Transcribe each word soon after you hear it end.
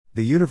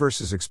The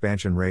universe's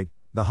expansion rate,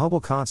 the Hubble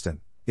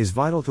constant, is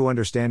vital to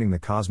understanding the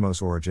cosmos'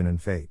 origin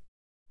and fate.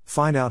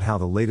 Find out how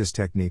the latest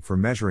technique for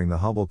measuring the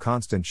Hubble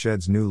constant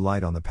sheds new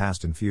light on the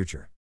past and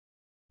future.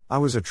 I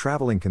was a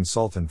traveling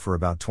consultant for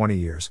about 20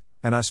 years,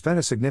 and I spent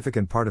a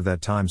significant part of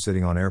that time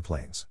sitting on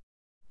airplanes.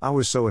 I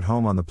was so at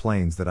home on the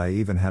planes that I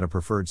even had a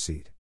preferred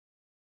seat.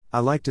 I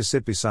like to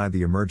sit beside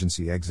the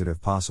emergency exit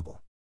if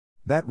possible.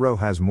 That row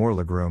has more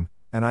legroom,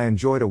 and I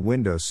enjoyed a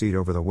window seat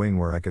over the wing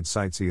where I could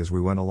sightsee as we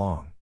went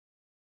along.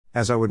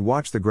 As I would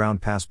watch the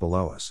ground pass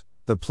below us,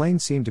 the plane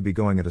seemed to be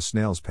going at a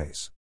snail's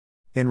pace.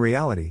 In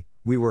reality,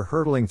 we were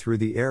hurtling through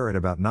the air at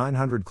about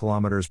 900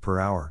 kilometers per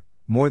hour,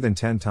 more than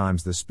 10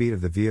 times the speed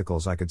of the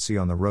vehicles I could see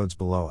on the roads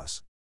below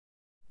us.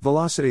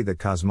 Velocity that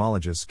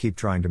cosmologists keep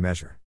trying to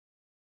measure.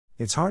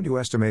 It's hard to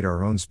estimate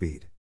our own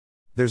speed.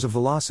 There's a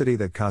velocity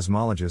that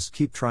cosmologists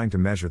keep trying to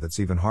measure that's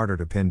even harder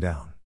to pin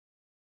down.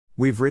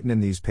 We've written in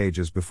these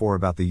pages before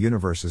about the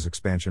universe's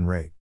expansion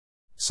rate.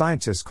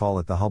 Scientists call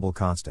it the Hubble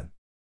constant.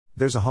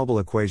 There's a Hubble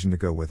equation to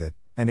go with it,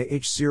 and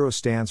H0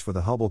 stands for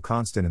the Hubble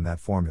constant in that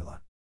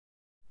formula.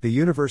 The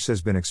universe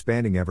has been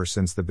expanding ever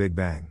since the Big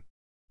Bang.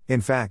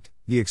 In fact,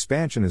 the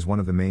expansion is one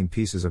of the main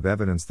pieces of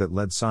evidence that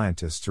led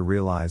scientists to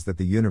realize that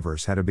the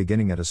universe had a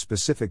beginning at a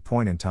specific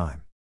point in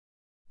time.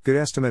 Good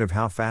estimate of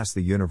how fast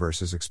the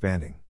universe is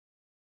expanding.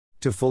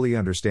 To fully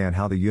understand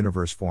how the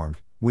universe formed,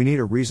 we need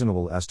a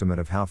reasonable estimate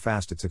of how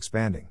fast it's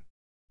expanding.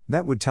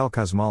 That would tell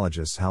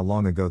cosmologists how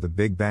long ago the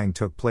Big Bang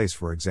took place,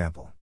 for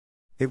example.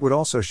 It would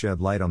also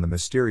shed light on the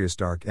mysterious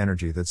dark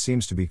energy that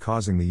seems to be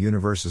causing the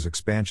universe's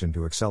expansion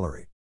to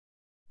accelerate.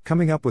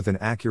 Coming up with an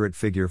accurate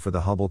figure for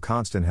the Hubble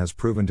constant has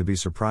proven to be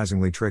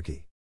surprisingly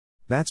tricky.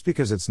 That's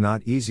because it's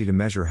not easy to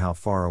measure how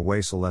far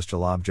away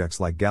celestial objects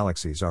like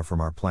galaxies are from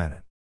our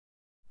planet.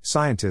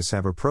 Scientists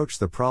have approached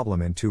the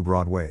problem in two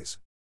broad ways.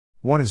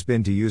 One has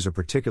been to use a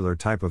particular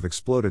type of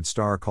exploded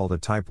star called a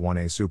Type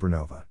 1a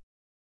supernova.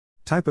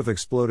 Type of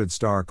exploded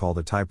star called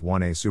a Type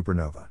 1a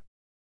supernova.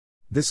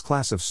 This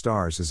class of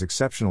stars is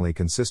exceptionally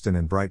consistent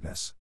in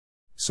brightness.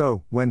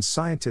 So, when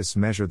scientists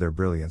measure their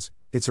brilliance,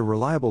 it's a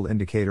reliable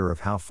indicator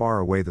of how far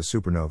away the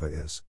supernova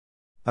is.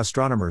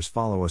 Astronomers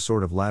follow a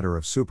sort of ladder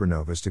of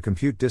supernovas to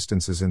compute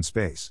distances in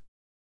space.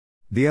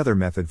 The other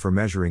method for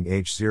measuring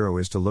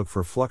H0 is to look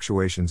for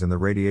fluctuations in the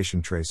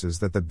radiation traces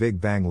that the Big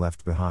Bang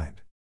left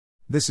behind.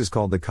 This is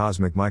called the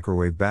cosmic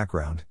microwave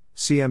background,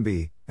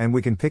 CMB, and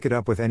we can pick it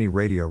up with any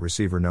radio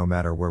receiver no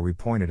matter where we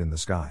point it in the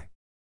sky.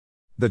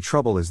 The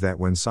trouble is that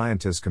when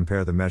scientists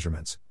compare the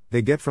measurements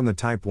they get from the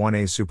Type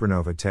 1a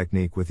supernova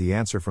technique with the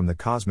answer from the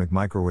cosmic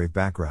microwave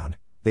background,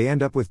 they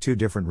end up with two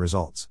different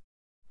results.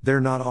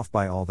 They're not off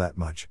by all that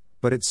much,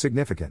 but it's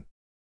significant.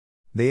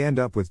 They end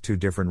up with two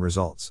different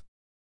results.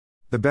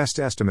 The best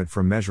estimate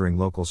from measuring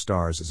local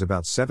stars is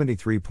about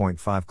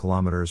 73.5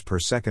 kilometers per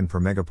second per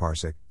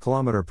megaparsec,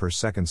 kilometer per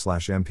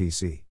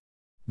second/MPC.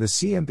 The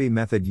CMB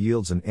method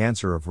yields an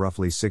answer of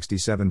roughly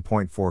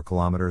 67.4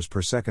 kilometers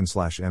per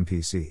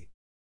second/MPC.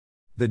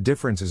 The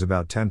difference is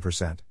about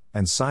 10%,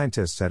 and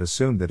scientists had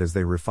assumed that as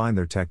they refine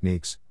their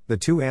techniques, the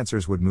two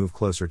answers would move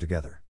closer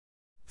together.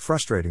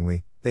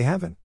 Frustratingly, they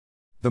haven't.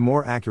 The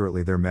more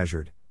accurately they're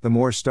measured, the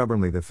more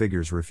stubbornly the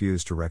figures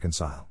refuse to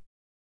reconcile.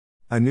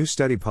 A new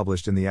study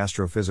published in the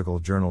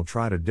Astrophysical Journal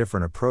tried a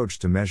different approach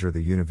to measure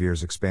the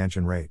universe's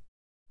expansion rate.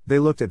 They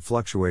looked at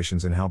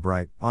fluctuations in how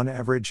bright, on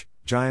average,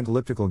 giant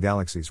elliptical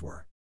galaxies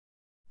were.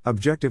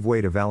 Objective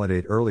way to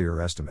validate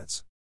earlier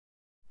estimates.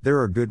 There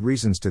are good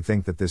reasons to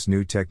think that this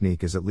new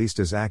technique is at least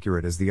as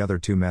accurate as the other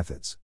two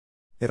methods.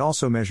 It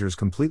also measures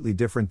completely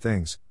different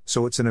things,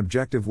 so it's an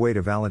objective way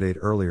to validate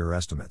earlier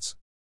estimates.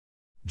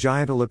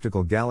 Giant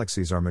elliptical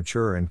galaxies are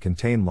mature and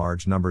contain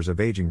large numbers of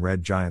aging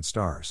red giant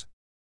stars.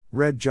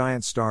 Red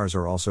giant stars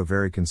are also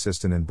very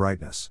consistent in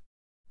brightness.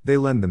 They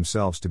lend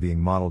themselves to being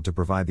modeled to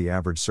provide the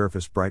average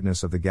surface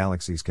brightness of the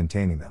galaxies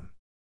containing them.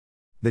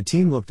 The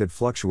team looked at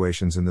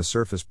fluctuations in the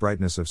surface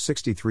brightness of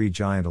 63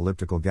 giant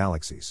elliptical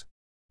galaxies.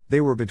 They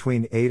were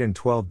between 8 and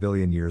 12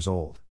 billion years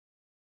old.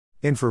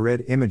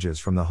 Infrared images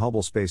from the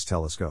Hubble Space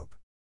Telescope.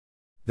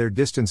 Their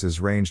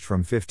distances ranged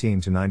from 15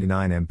 to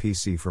 99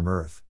 MPC from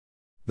Earth.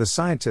 The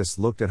scientists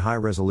looked at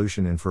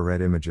high-resolution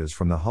infrared images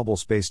from the Hubble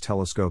Space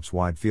Telescope's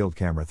Wide Field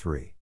Camera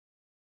 3.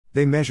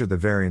 They measured the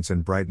variance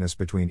in brightness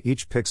between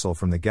each pixel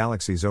from the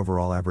galaxy's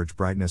overall average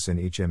brightness in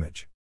each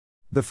image.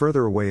 The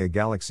further away a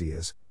galaxy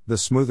is, the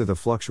smoother the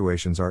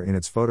fluctuations are in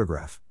its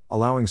photograph,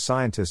 allowing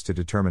scientists to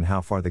determine how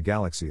far the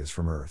galaxy is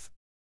from Earth.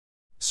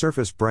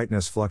 Surface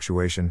brightness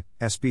fluctuation,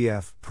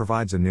 SBF,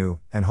 provides a new,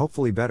 and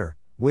hopefully better,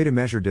 way to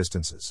measure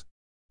distances.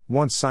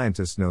 Once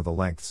scientists know the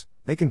lengths,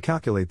 they can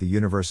calculate the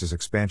universe's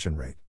expansion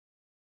rate.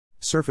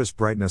 Surface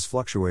brightness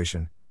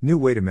fluctuation, new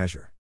way to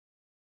measure.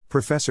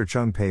 Professor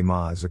Chung-Pei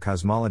Ma is a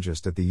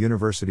cosmologist at the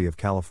University of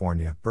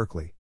California,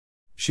 Berkeley.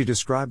 She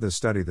described the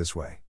study this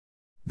way.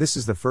 This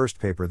is the first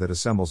paper that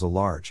assembles a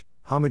large,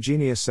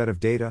 homogeneous set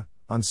of data,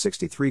 on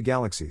 63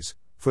 galaxies,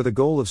 for the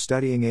goal of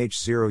studying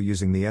H0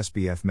 using the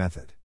SBF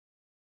method.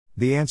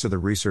 The answer the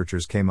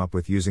researchers came up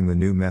with using the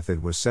new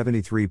method was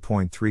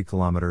 73.3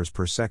 km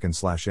per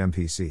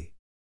second/MPC.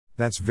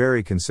 That's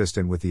very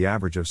consistent with the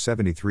average of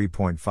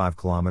 73.5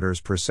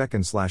 kilometers per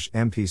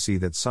second/MPC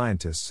that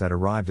scientists had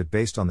arrived at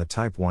based on the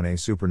Type 1a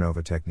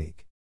supernova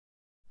technique.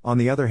 On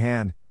the other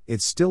hand,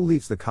 it still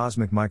leaves the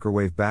cosmic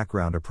microwave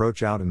background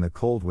approach out in the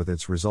cold with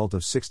its result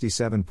of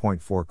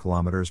 67.4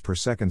 kilometers per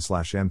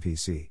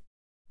second/MPC.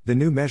 The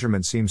new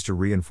measurement seems to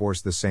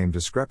reinforce the same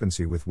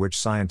discrepancy with which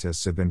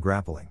scientists have been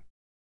grappling.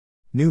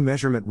 New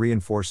measurement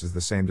reinforces the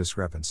same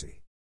discrepancy.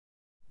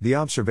 The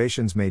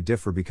observations may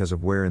differ because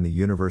of where in the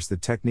universe the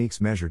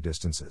techniques measure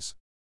distances.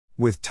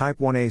 With Type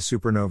 1a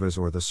supernovas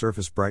or the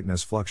surface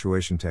brightness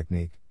fluctuation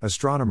technique,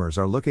 astronomers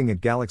are looking at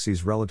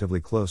galaxies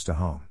relatively close to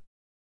home.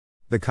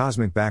 The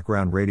cosmic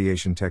background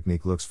radiation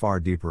technique looks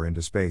far deeper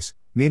into space,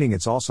 meaning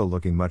it's also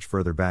looking much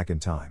further back in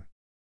time.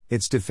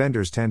 Its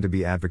defenders tend to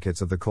be advocates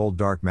of the cold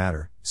dark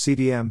matter,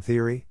 CDM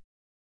theory.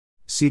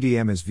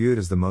 CDM is viewed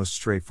as the most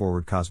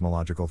straightforward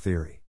cosmological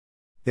theory.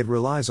 It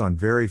relies on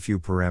very few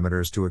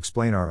parameters to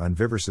explain our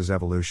universe's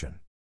evolution.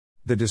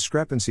 The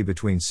discrepancy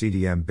between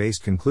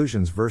CDM-based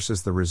conclusions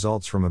versus the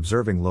results from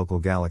observing local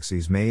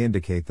galaxies may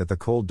indicate that the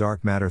cold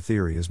dark matter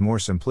theory is more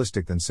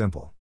simplistic than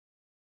simple.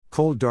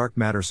 Cold dark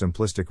matter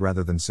simplistic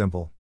rather than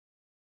simple?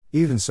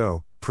 Even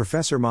so,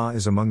 Professor Ma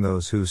is among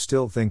those who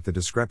still think the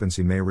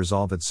discrepancy may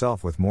resolve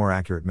itself with more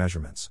accurate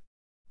measurements.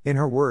 In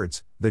her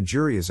words, the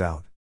jury is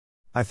out.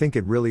 I think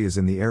it really is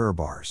in the error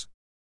bars.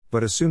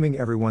 But assuming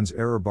everyone's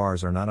error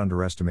bars are not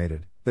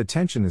underestimated, the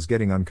tension is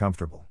getting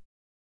uncomfortable.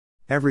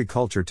 Every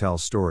culture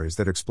tells stories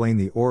that explain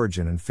the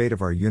origin and fate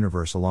of our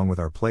universe along with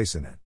our place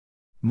in it.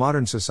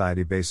 Modern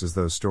society bases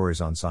those stories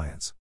on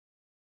science.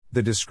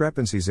 The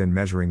discrepancies in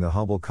measuring the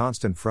Hubble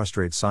constant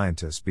frustrate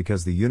scientists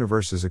because the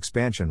universe's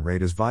expansion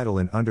rate is vital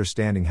in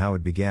understanding how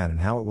it began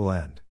and how it will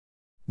end.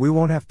 We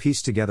won't have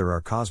pieced together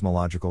our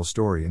cosmological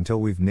story until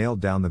we've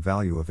nailed down the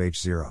value of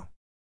H0.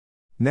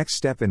 Next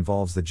step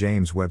involves the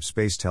James Webb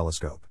Space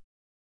Telescope.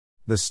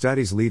 The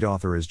study's lead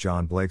author is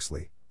John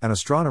Blakesley, an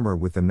astronomer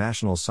with the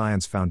National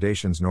Science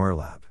Foundation's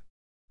NORLab.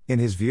 In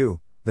his view,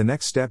 the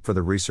next step for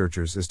the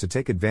researchers is to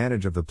take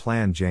advantage of the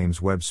planned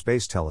James Webb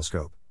Space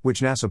Telescope,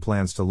 which NASA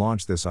plans to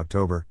launch this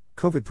October,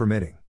 COVID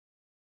permitting.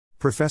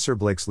 Professor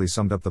Blakesley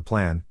summed up the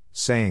plan,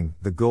 saying,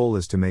 "The goal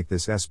is to make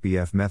this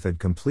SBF method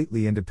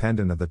completely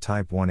independent of the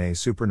Type 1a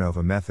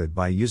supernova method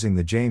by using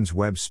the James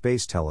Webb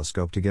Space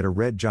Telescope to get a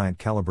red giant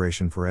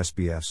calibration for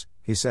SBFs,"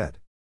 he said.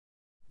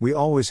 We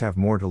always have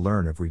more to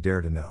learn if we dare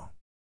to know.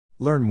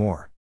 Learn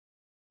more.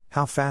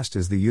 How fast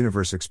is the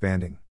universe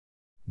expanding?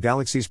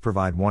 Galaxies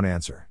provide one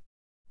answer.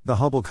 The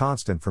Hubble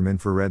constant from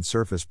infrared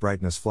surface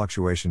brightness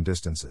fluctuation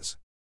distances.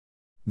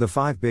 The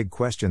 5 big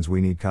questions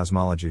we need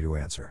cosmology to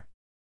answer.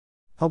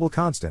 Hubble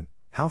constant,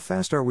 how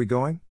fast are we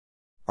going?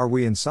 Are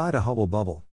we inside a Hubble bubble?